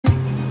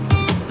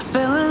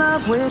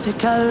love with your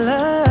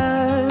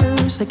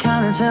colors. They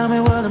kind of tell me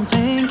what I'm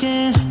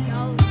thinking.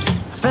 I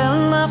fell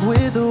in love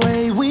with the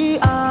way we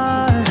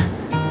are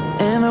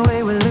and the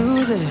way we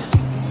lose it.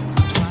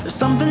 There's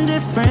something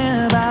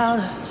different about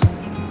us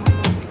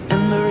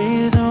and the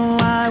reason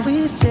why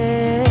we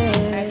stay.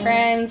 Hi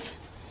friends,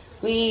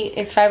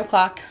 it's 5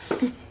 o'clock.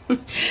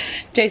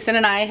 Jason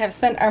and I have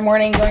spent our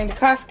morning going to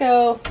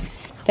Costco.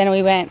 Then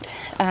we went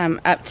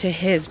up to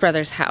his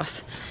brother's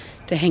house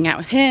to hang out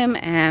with him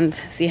and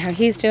see how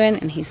he's doing.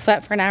 And he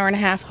slept for an hour and a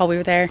half while we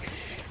were there.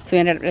 So we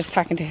ended up just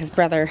talking to his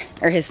brother,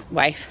 or his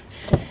wife,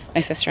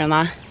 my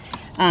sister-in-law,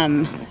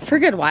 for a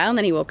good while. And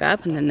then he woke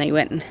up and then they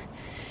went and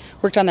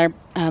worked on their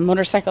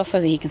motorcycles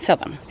so that he can sell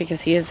them, because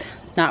he is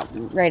not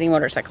riding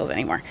motorcycles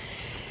anymore.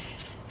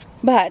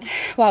 But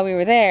while we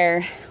were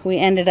there, we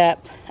ended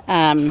up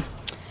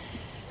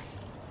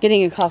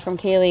getting a call from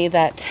Kaylee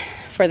that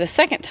for the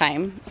second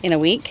time in a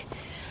week,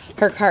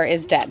 her car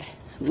is dead.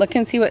 Look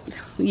and see what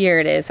year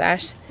it is,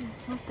 Ash.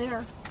 It's not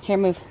there. Here,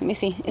 move. Let me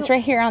see. It's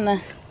right here on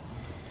the,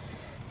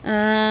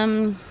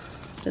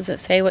 does it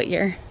say what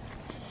year?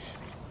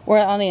 We're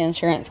on the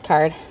insurance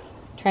card.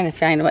 Trying to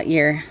find what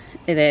year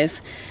it is.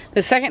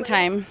 The second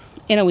time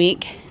in a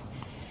week.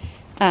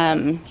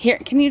 Here,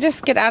 can you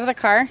just get out of the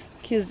car?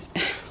 Because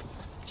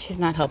she's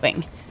not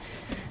helping.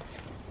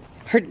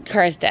 Her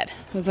car is dead,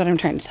 is what I'm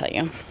trying to tell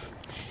you.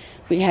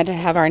 We had to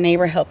have our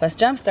neighbor help us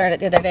jumpstart it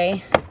the other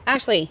day.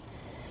 Ashley,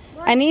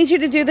 I need you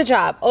to do the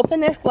job.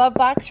 Open this glove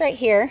box right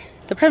here.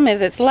 The problem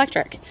is it's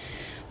electric,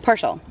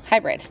 partial,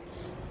 hybrid.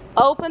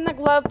 Open the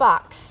glove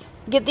box.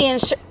 Get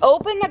the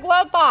open the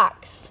glove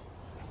box.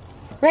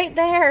 Right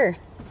there.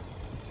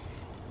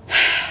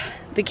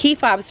 The key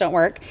fobs don't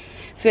work,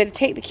 so we had to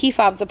take the key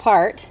fobs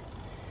apart.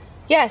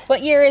 Yes,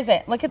 what year is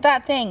it? Look at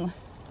that thing.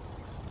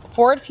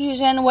 Ford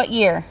Fusion, what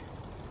year?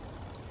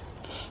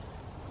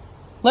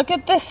 Look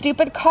at this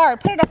stupid car.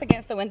 Put it up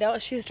against the window.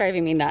 She's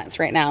driving me nuts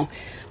right now.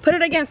 Put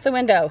it against the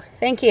window.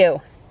 Thank you.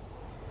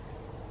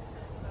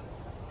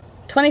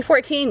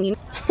 2014.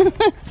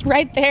 It's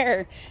right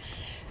there.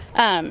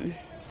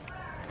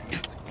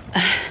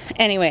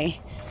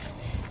 Anyway,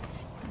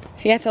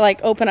 you have to like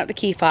open up the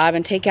key fob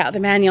and take out the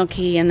manual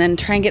key and then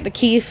try and get the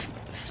key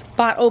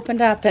spot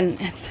opened up, and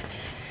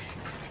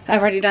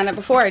I've already done it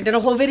before. I did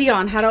a whole video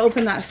on how to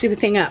open that stupid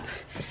thing up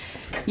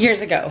years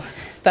ago,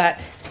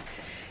 but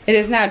it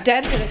is now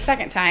dead for the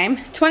second time.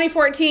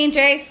 2014,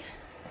 Jace.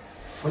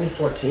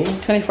 2014?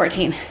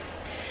 2014.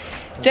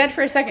 Dead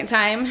for a second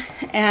time,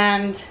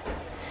 and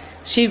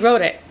she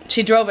rode it.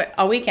 She drove it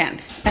all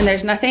weekend, and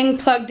there's nothing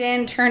plugged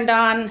in, turned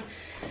on,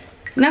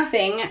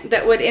 nothing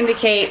that would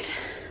indicate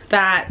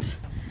that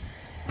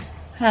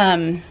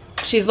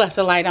she's left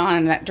a light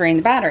on that drained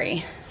the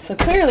battery. So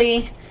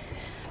clearly,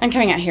 I'm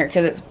coming out here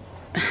because it's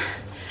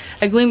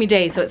a gloomy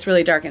day, so it's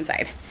really dark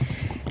inside.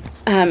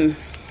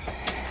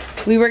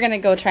 We were gonna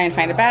go try and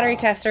find a battery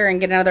tester and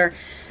get another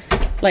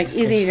like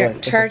easy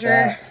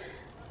charger.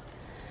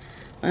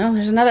 Well,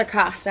 there's another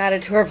cost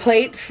added to our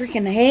plate.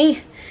 Freaking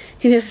hey,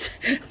 he just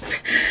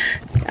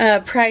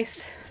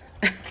priced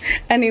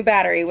a new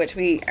battery, which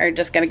we are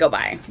just gonna go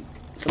buy.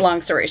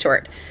 Long story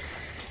short,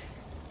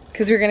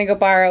 because we were gonna go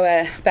borrow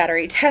a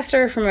battery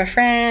tester from a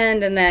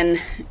friend and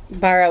then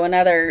borrow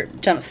another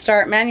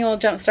manual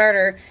jump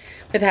starter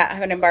without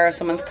having to borrow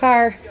someone's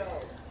car.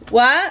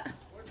 What?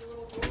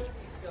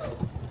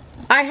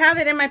 I have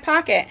it in my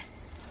pocket.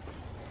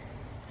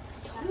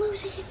 Don't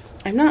lose it.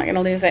 I'm not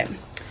gonna lose it.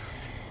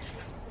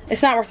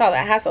 It's not worth all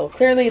that hassle.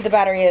 Clearly the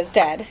battery is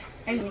dead.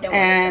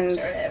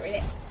 And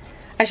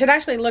I should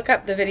actually look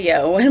up the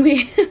video when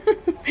we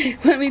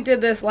when we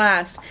did this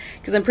last,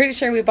 because I'm pretty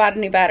sure we bought a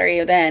new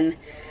battery then,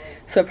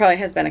 so it probably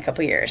has been a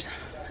couple years.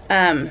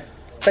 But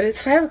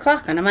it's 5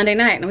 o'clock on a Monday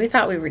night, and we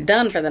thought we were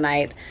done for the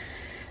night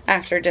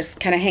after just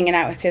kind of hanging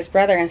out with his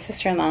brother and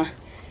sister-in-law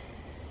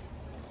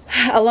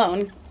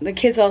alone. The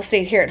kids all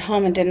stayed here at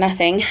home and did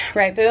nothing,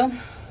 right, Boo?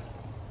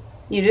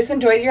 You just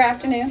enjoyed your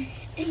afternoon?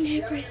 And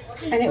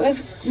it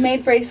was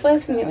made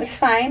bracelets, and it was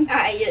fine.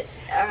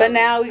 But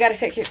now we gotta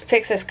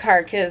fix this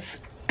car, because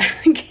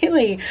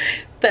Kaylee,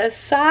 the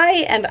sigh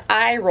and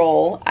eye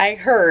roll I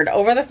heard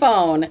over the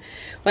phone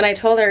when I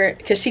told her,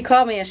 because she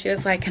called me and she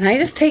was like, can I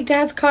just take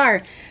Dad's car?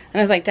 And I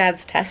was like,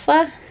 Dad's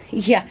Tesla?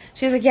 Yeah.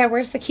 She's like, yeah,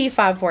 where's the key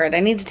fob for it? I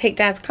need to take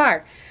Dad's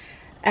car.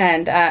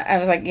 And I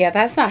was like, yeah,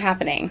 that's not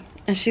happening.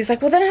 And she's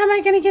like, well, then how am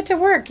I gonna get to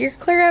work? You're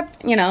clear up,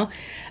 you know.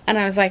 And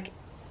I was like,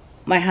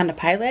 my Honda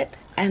Pilot,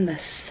 and the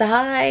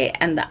sigh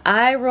and the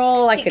eye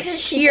roll, I could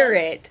hear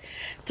it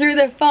through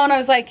the phone. I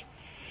was like,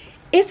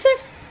 it's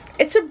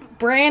a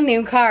brand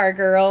new car,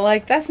 girl.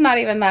 Like, that's not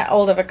even that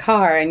old of a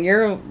car, and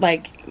you're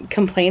like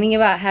complaining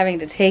about having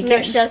to take it.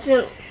 No, she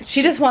doesn't.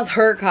 She just wants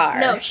her car.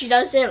 No, she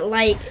doesn't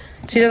like.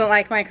 She doesn't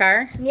like my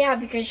car? Yeah,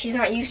 because she's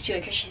not used to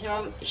it, because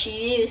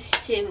she used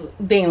to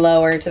being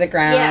lower to the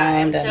ground. Yeah,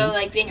 and so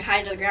like being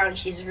high to the ground,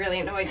 she's really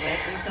annoyed with,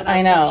 and so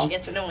that's why she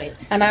gets annoyed.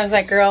 And I was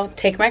like, girl,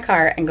 take my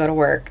car and go to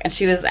work. And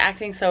she was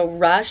acting so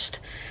rushed,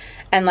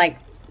 and like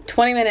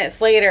 20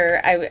 minutes later,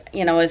 I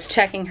was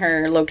checking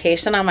her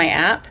location on my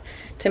app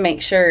to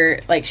make sure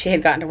like she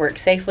had gotten to work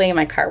safely,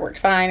 my car worked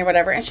fine or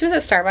whatever, and she was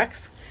at Starbucks.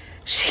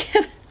 She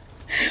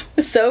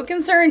was so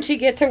concerned she'd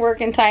get to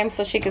work in time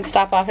so she could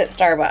stop off at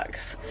Starbucks.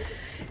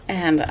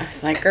 And I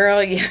was like,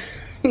 girl,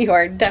 you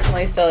are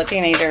definitely still a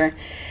teenager.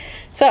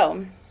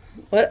 So,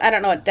 I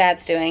don't know what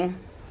Dad's doing,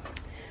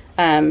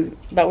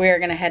 but we are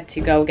gonna head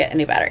to go get a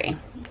new battery.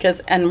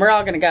 And we're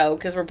all gonna go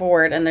because we're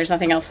bored and there's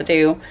nothing else to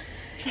do.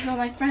 Well,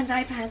 my friend's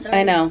iPad's over.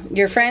 I know.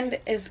 Your friend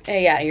is,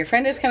 yeah, your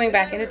friend is coming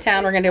back into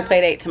town. We're gonna do a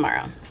play date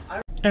tomorrow.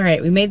 All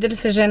right, we made the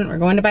decision. We're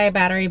going to buy a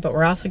battery, but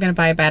we're also gonna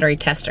buy a battery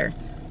tester.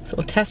 So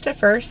we'll test it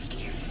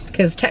first,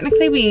 because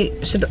technically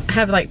we should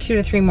have like 2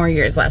 to 3 more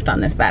years left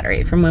on this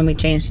battery from when we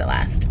changed it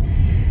last.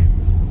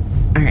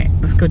 All right,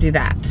 let's go do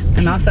that.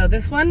 And also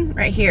this one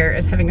right here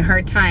is having a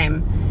hard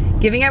time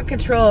giving up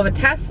control of a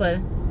Tesla.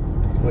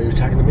 Well, you're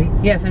talking to me?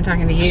 Yes, I'm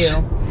talking to you.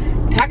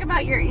 Talk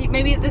about your,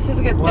 maybe this is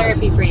a good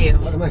therapy for you.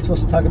 What am I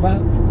supposed to talk about?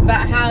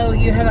 About how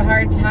you have a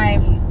hard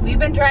time. I've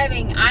been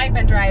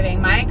driving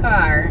my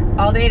car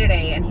all day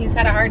today, and he's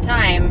had a hard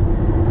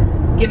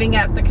time giving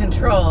up the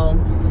control.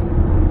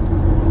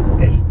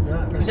 It's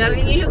not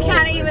necessarily you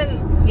can't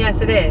even,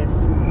 yes it is.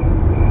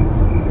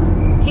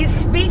 He's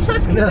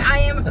speechless because I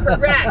am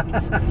correct.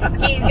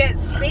 He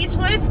gets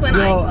speechless when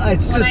I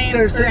am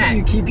correct.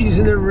 You keep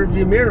using the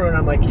rearview mirror, and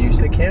I'm like, use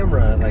the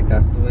camera. Like,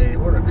 that's the way it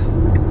works.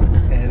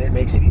 And it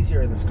makes it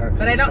easier in this car.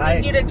 But I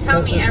don't need you to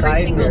tell me every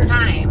single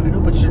time. I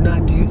know, but you're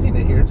not using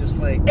it. You're just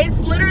like... It's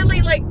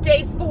literally like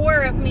day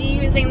 4 of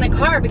me using the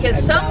car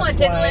because someone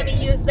didn't let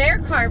me use their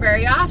car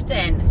very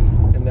often.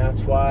 And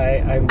that's why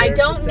I'm there I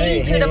don't to say,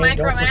 need you to hey,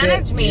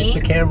 micromanage me. Use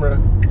the camera.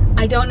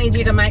 I don't need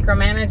you to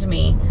micromanage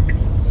me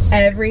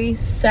every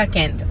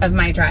second of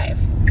my drive.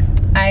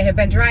 I have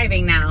been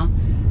driving now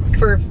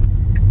for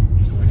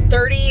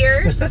 30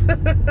 years.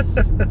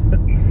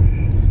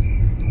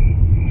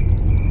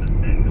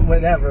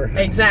 Whatever.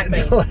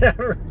 Exactly.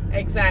 Whatever.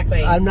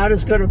 Exactly. I'm not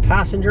as good a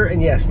passenger,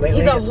 and yes,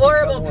 lately he's a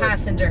horrible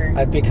passenger.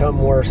 I've become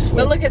worse.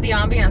 But look at the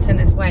ambiance in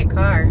this white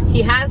car.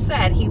 He has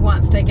said he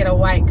wants to get a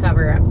white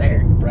cover up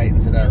there.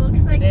 Brightens it up. It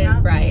looks like it is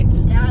bright.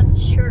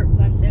 Dad's shirt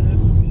blends in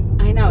with the seat.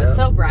 I know, it's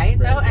so bright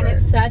though, and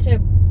it's such a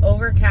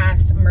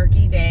overcast,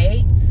 murky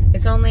day.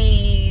 It's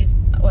only,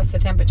 what's the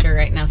temperature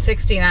right now?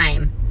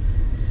 69.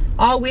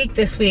 All week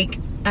this week.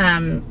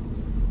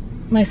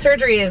 My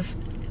surgery is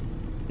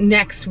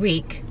next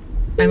week.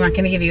 I'm not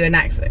going to give you an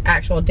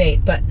actual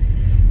date, but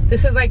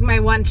this is like my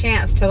one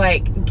chance to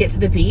like get to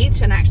the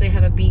beach and actually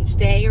have a beach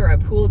day or a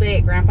pool day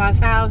at Grandpa's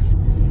house.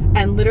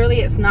 And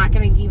literally it's not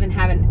going to even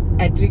have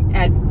a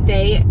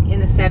day in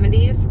the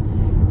 70s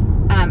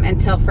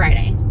until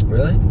Friday.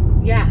 Really?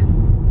 Yeah.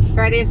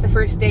 Friday is the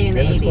first day in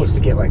the 80s. It's supposed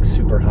to get like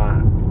super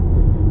hot.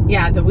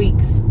 Yeah, the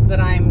weeks that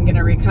I'm going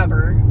to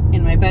recover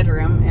in my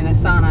bedroom in a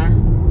sauna,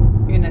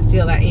 you're going to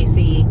steal that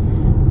AC.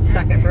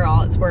 Suck it for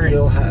all it's worth.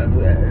 You'll have,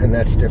 and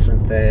that's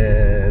different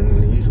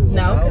than usual.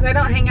 No, because I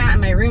don't hang out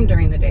in my room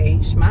during the day,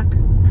 schmuck.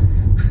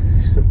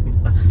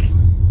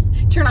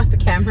 Turn off the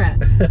camera.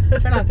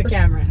 Turn off the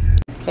camera.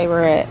 Okay,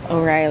 we're at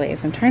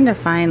O'Reilly's. I'm trying to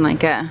find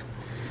like a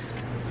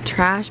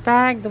trash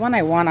bag. The one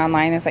I want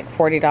online is like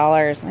 $40.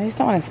 I just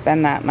don't want to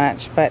spend that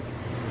much, but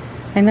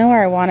I know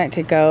where I want it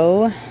to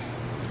go.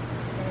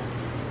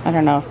 I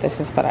don't know if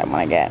this is what I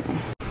want to get.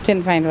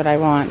 Didn't find what I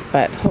want,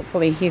 but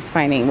hopefully he's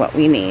finding what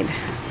we need.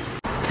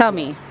 Tell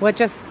me, what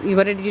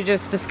did you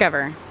just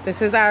discover?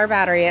 This is our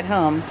battery at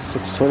home.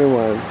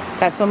 621.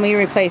 That's when we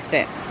replaced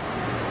it.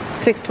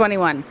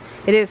 621.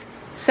 It is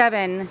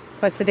 7,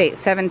 what's the date?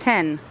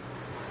 7/10.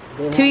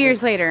 2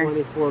 years later.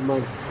 24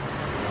 month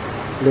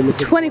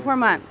limited. 24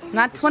 month,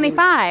 not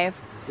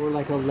 25. We're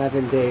like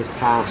 11 days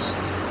past.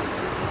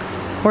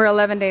 We're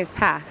 11 days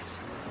past.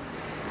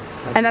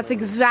 And that's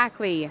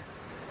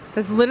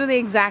literally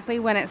exactly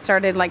when it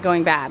started like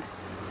going bad.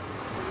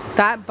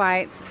 That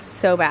bites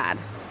so bad.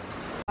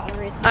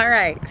 All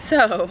right,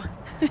 so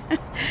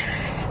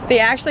they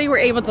actually were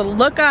able to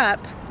look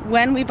up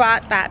when we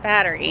bought that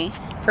battery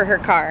for her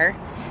car,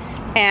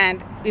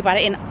 and we bought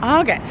it in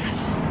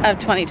August of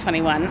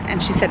 2021,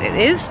 and she said it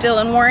is still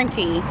in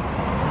warranty.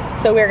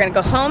 So we're gonna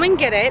go home and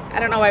get it. I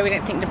don't know why we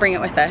didn't think to bring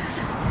it with us.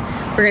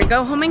 We're gonna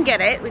go home and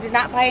get it. We did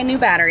not buy a new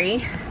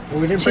battery.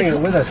 Well, we didn't bring it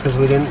with us because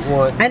we didn't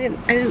want... I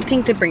didn't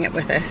think to bring it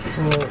with us.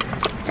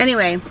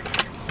 Anyway,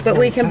 but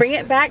we can bring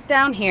it back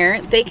down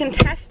here. They can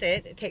test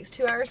it. It takes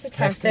 2 hours to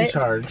test it.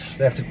 Charge.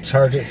 They have to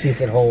charge it, see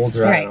if it holds,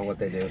 or I don't know what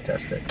they do,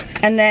 test it.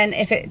 And then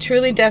if it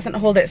truly doesn't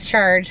hold its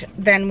charge,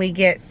 then we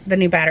get the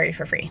new battery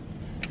for free.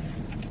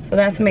 So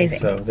that's amazing.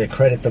 So they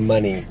credit the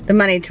money. The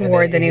money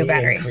toward the new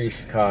battery.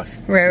 Increased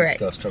cost. Right.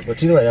 Goes toward.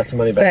 But either way, that's the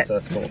money back, so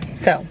that's cool.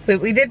 So,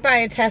 but we did buy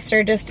a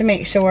tester just to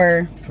make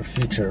sure. For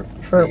future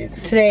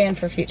needs. Today and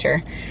for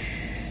future.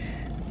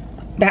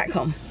 Back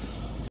home.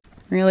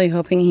 Really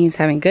hoping he's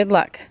having good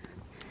luck.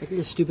 Look at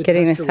this stupid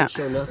getting tester this out.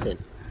 will show nothing.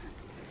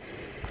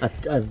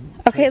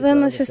 Okay,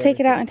 then let's just take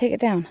it out and take it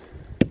down.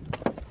 Do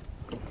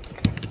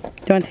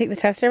you want to take the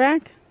tester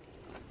back?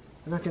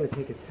 I'm not going to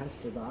take a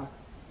tester back.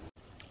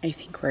 I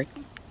think we're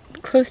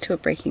close to a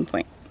breaking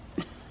point.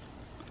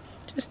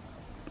 Just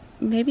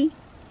maybe.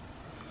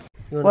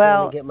 You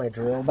want to get my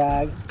drill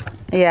bag?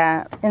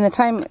 Yeah, in the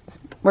time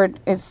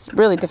it's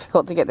really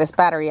difficult to get this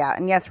battery out.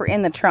 And yes, we're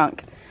in the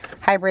trunk.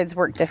 Hybrids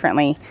work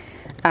differently.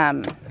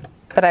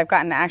 But I've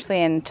gotten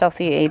Ashley and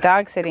Chelsea a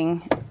dog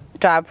sitting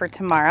job for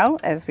tomorrow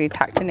as we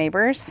talk to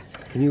neighbors.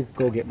 Can you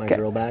go get my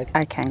drill bag?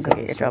 I can go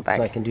get your drill bag.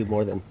 So I can do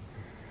more than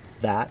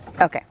that.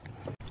 Okay.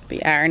 But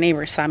yeah, our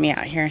neighbor saw me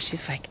out here and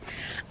she's like,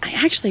 I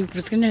actually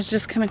was gonna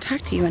just come and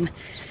talk to you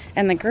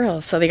and the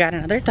girls. So they got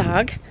another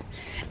dog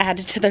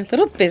added to their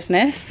little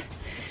business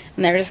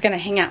and they're just gonna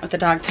hang out with the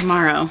dog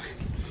tomorrow.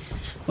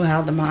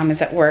 Well, the mom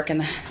is at work and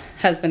the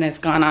husband has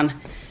gone on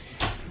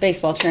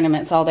baseball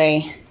tournaments all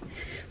day,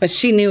 which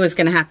she knew was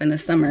gonna happen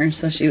this summer.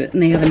 So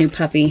and they have a new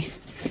puppy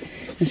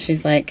and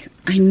she's like,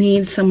 I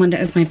need someone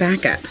as my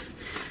backup.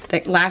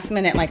 Like last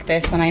minute like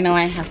this, when I know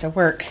I have to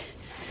work,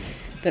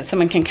 that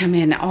someone can come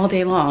in all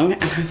day long.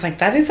 And I was like,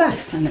 that is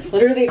us. And it's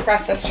literally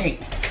across the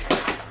street.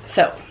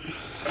 So,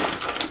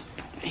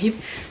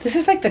 this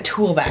is like the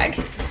tool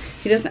bag.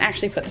 He doesn't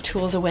actually put the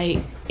tools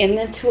away in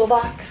the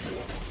toolbox.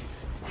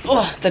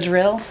 Oh, the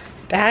drill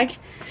bag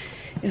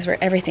is where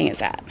everything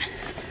is at.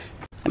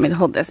 Want me to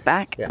hold this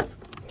back? Yeah.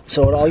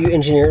 So all you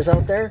engineers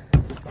out there,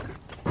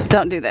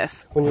 don't do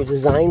this. When you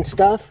design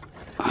stuff,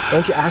 why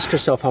don't you ask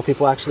yourself how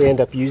people actually end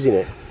up using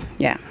it?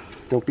 Yeah.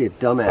 Don't be a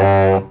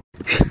dumbass.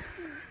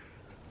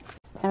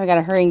 Now we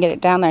gotta hurry and get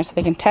it down there so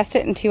they can test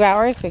it in 2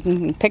 hours. We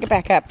can pick it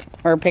back up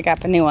or pick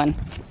up a new one.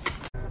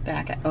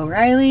 Back at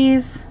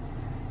O'Reilly's.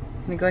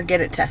 We go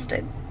get it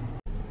tested.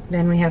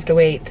 Then we have to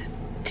wait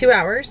 2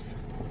 hours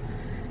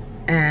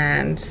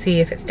and see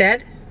if it's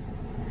dead,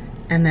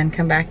 and then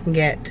come back and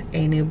get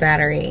a new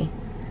battery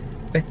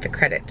with the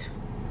credit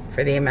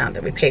for the amount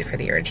that we paid for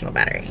the original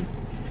battery.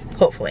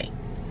 Hopefully.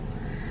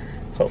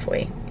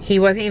 Hopefully. He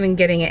wasn't even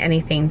getting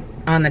anything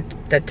on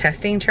the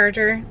testing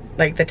charger,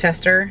 like the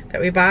tester that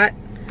we bought.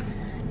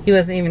 He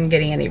wasn't even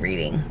getting any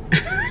reading.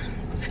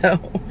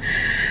 So,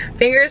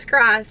 fingers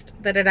crossed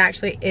that it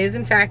actually is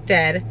in fact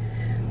dead,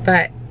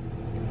 but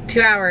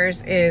 2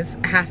 hours is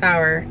a half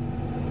hour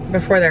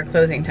before their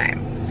closing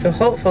time. So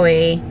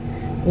hopefully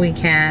they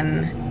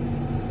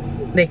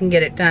can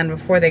get it done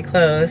before they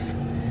close,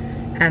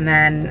 and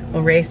then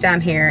we'll race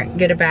down here,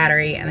 get a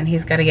battery, and then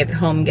he's got to get it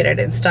home and get it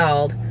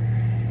installed.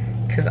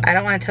 Because I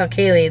don't want to tell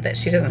Kaylee that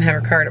she doesn't have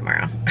her car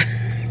tomorrow.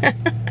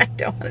 I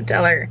don't want to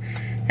tell her.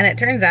 And it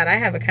turns out I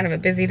have a kind of a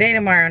busy day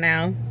tomorrow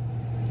now.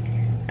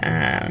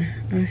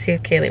 Let me see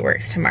if Kaylee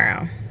works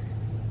tomorrow.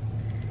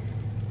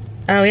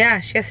 Oh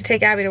yeah, she has to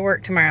take Abby to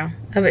work tomorrow.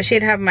 Oh, but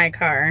she'd have my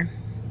car.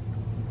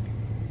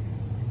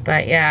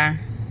 But yeah.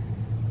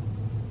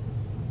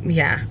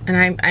 Yeah,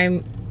 and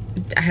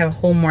I have a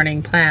whole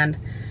morning planned.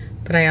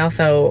 But I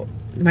also,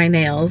 my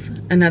nails,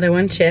 another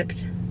one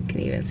chipped. You can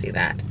even see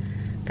that.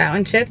 That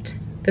one chipped.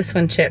 This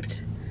one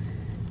chipped.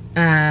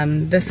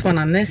 This one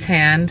on this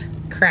hand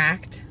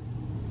cracked.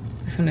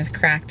 This one is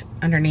cracked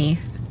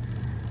underneath.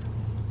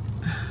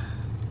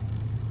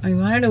 I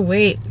wanted to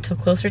wait until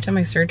closer to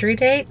my surgery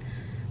date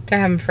to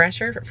have them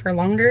fresher for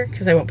longer,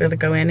 because I won't be able to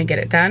go in and get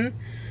it done.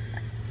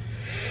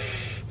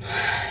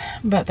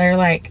 But they're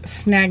like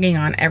snagging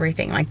on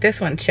everything. Like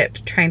this one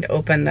chipped trying to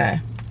open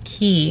the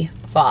key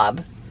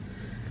fob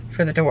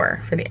for the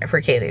door for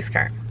Kaylee's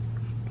car.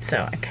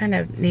 So I kind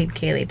of need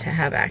Kaylee to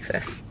have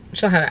access.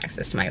 She'll have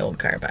access to my old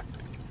car, but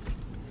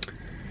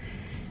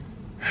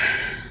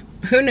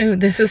who knew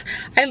this is,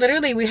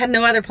 we had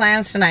no other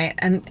plans tonight,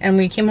 and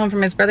we came home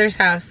from his brother's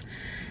house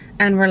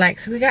and we're like,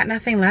 so we got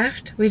nothing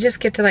left? We just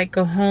get to like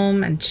go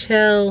home and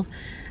chill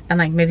and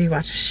like maybe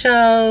watch a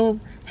show,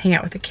 hang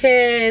out with the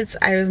kids.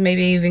 I was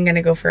maybe even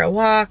gonna go for a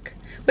walk,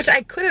 which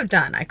I could have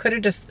done. I could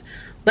have just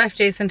left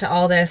Jason to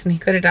all this and he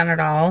could have done it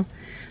all,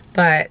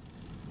 but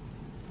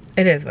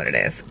it is what it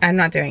is. I'm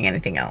not doing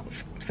anything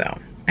else. So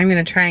I'm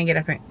gonna try and get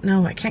up and,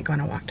 no, I can't go on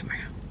a walk tomorrow.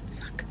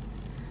 Fuck.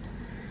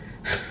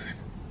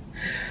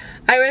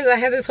 I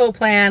had this whole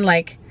plan,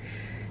 like,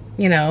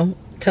 you know,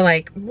 to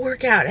like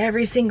work out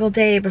every single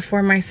day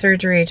before my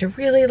surgery to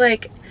really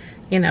like,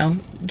 you know,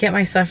 get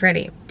myself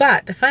ready.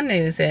 But the fun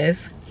news is,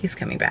 he's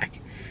coming back.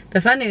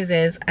 The fun news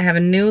is I have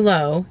a new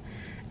low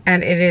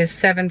and it is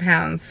 7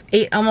 pounds,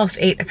 almost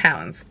 8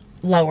 pounds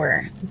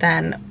lower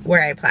than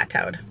where I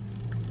plateaued.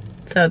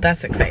 So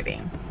that's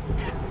exciting.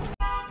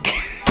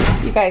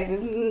 You guys,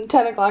 it's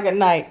 10 o'clock at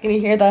night. Can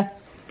you hear the...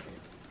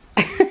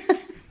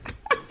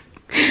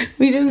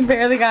 We just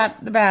barely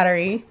got the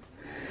battery.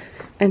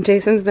 And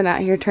Jason's been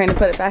out here trying to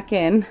put it back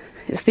in.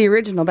 It's the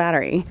original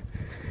battery.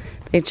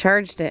 They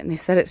charged it and they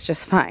said it's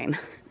just fine.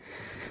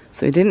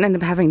 So we didn't end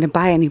up having to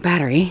buy a new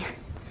battery.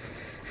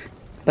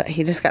 But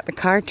he just got the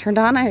car turned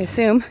on, I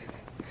assume.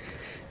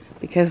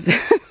 Because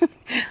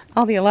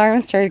all the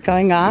alarms started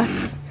going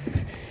off.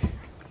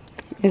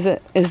 Is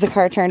the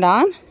car turned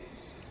on?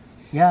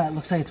 Yeah, it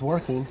looks like it's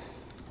working.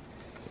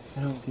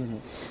 I don't get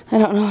it. I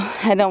don't know.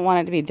 I don't want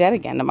it to be dead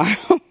again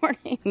tomorrow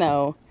morning,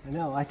 no. I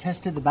know. I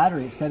tested the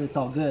battery. It said it's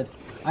all good.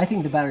 I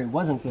think the battery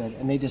wasn't good,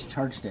 and they just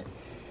charged it.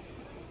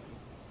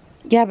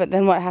 Yeah, but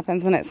then what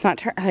happens when it's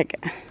not like...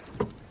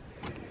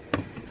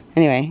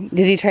 Anyway,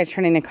 did you try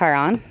turning the car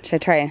on? Should I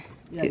try?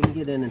 Yeah, you can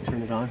get in and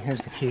turn it on.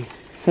 Here's the key.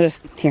 We'll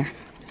just, here.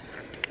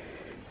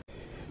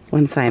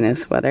 One sign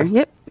is weather.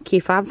 Yep, key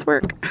fobs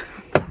work.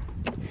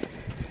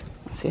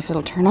 Let's see if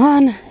it'll turn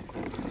on.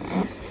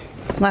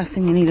 Last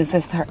thing we need is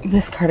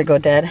this car to go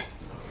dead.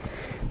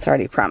 It's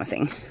already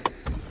promising.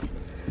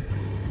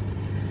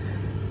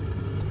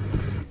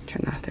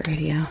 Turn off the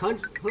radio.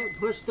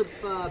 Push the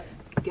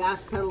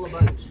gas pedal a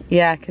bunch.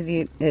 Yeah, because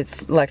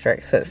it's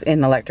electric, so it's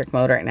in electric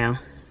mode right now.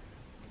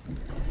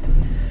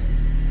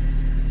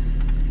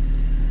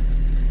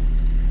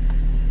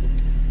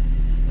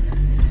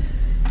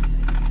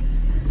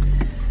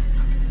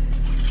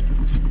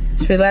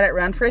 Should we let it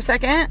run for a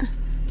second?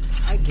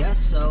 I guess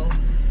so.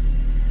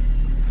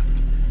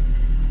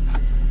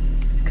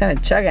 It's kind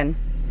of chugging.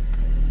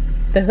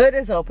 The hood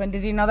is open.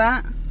 Did you know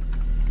that?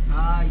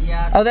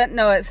 Yeah. Oh,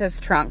 no, it says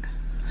trunk.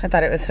 I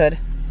thought it was hood.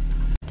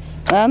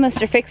 Well,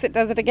 Mr. Fix-It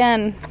does it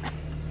again.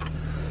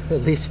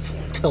 At least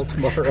till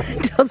tomorrow.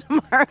 Till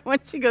tomorrow when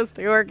she goes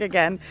to work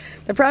again.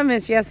 The problem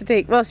is she has to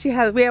take, well,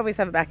 we always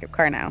have a backup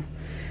car now,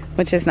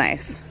 which is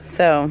nice.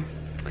 So,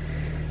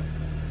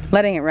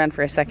 letting it run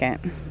for a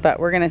second. But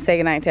we're going to say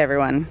goodnight to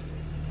everyone.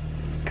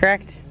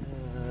 Correct?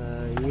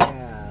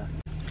 Yeah.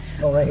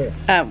 Oh, right here.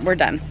 We're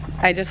done.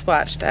 I just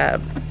watched the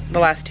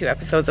last 2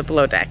 episodes of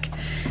Below Deck.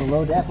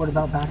 Below Deck? What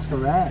about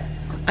Bachelorette?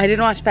 I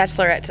didn't watch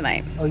Bachelorette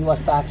tonight. Oh, you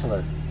watched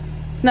Bachelor?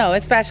 No,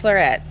 it's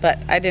Bachelorette, but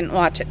I didn't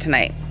watch it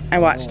tonight. I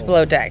watched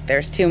Below Deck.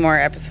 There's 2 more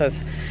episodes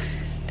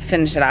to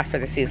finish it off for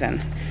the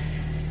season.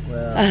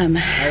 Well,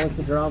 how was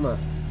the drama?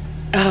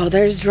 Oh,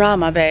 there's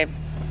drama, babe.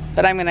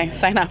 But I'm gonna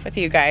sign off with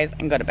you guys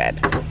and go to bed.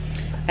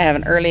 I have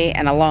an early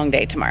and a long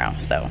day tomorrow,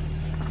 so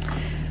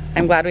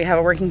I'm glad we have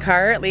a working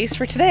car, at least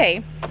for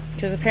today,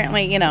 because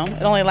apparently, you know,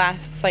 it only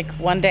lasts like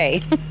 1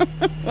 day.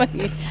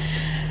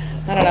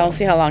 I don't know, we'll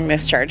see how long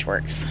this charge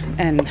works.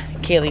 And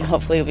Kaylee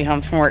hopefully will be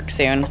home from work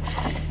soon,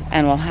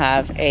 and we'll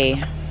have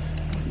a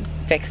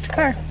fixed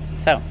car.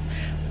 So,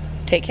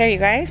 take care, you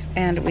guys,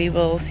 and we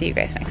will see you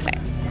guys next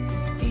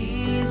time.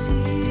 Easy,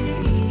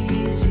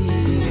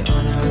 easy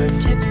on her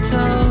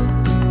tiptoes.